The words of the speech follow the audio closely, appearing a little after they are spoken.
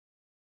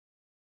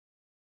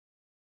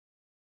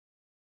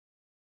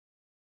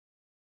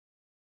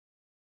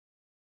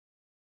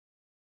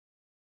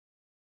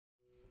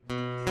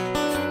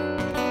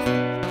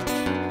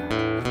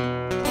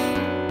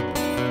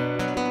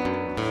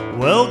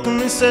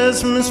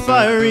says from his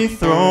fiery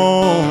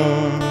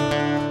throne,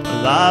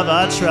 alive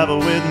I travel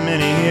with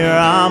many, here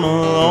I'm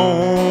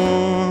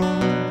alone.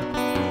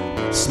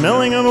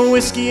 Smelling of a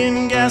whiskey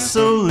and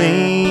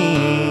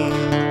gasoline,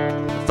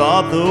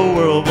 thought the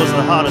world was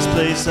the hottest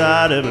place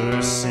I'd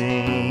ever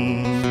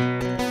seen.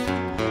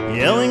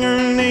 Yelling her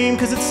name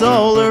cause it's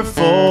all her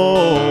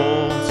fault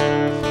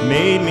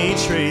made me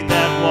trade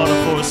that water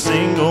for a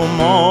single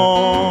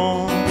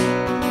malt.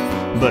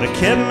 But I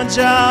kept my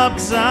job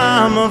cause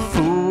I'm a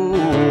fool,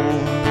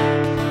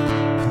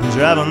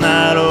 drive on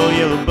that old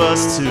yellow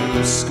bus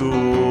to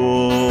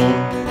school.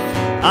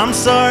 I'm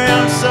sorry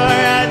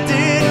I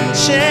didn't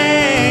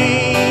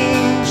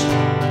change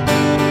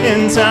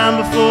in time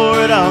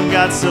before it all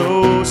got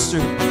so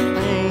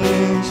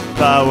strange.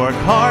 If I work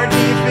hard, can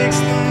you fix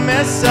the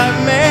mess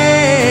I've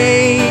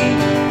made?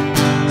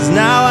 Cause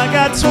now I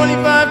got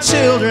 25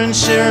 children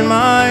sharing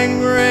my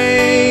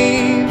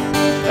grave.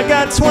 I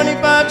got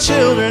 25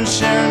 children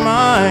sharing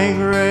my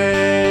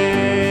grave.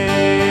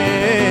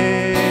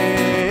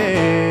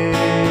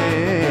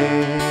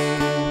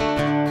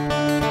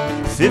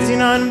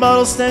 59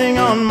 bottles standing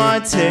on my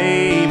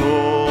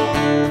table.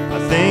 I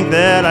think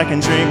that I can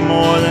drink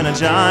more than a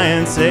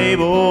giant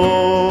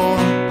table.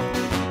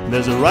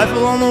 There's a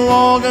rifle on the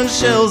wall, gun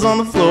shells on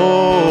the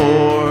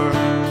floor,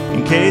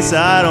 in case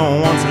I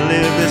don't want to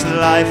live this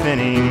life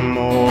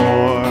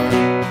anymore.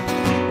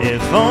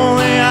 If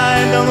only I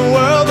had done the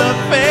world a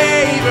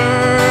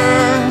favor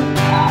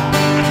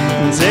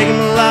and taken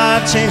my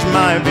life, changed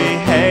my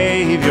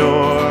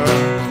behavior.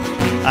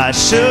 I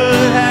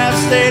should have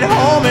stayed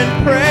home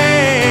and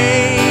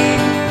prayed,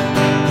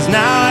 cause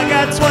now I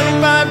got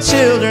 25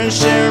 children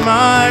sharing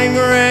my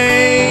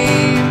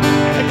grave.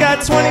 I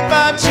got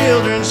 25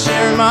 children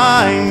sharing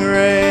my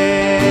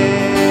grave.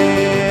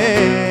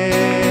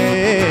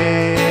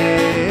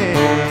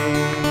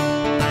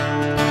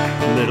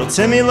 Little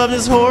Timmy loved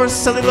his horse,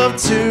 Sally loved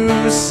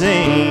to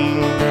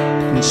sing,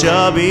 and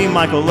chubby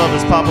Michael loved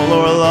his papa,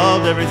 Laura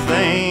loved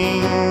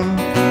everything.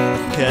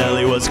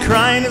 Kelly was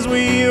crying as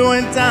we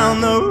went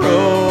down the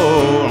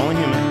road, only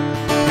human,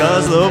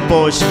 cause the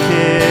boy she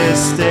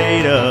kissed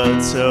stayed a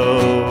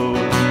toad.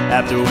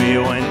 After we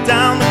went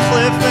down the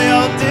cliff they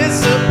all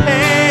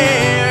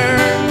disappeared,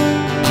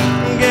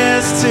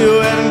 guess to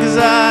heaven cause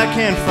I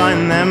can't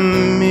find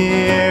them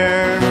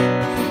here.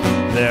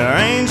 They're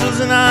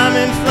angels and I'm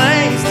in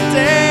flames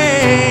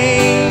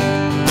today.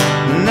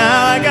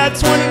 Now I got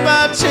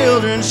 25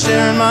 children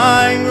sharing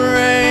my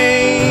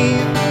grave.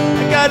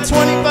 I got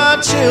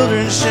 25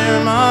 children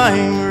sharing my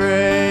grave.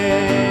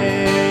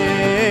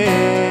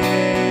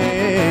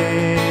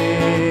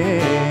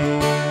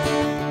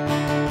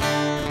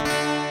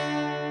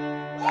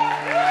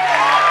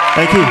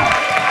 Thank you.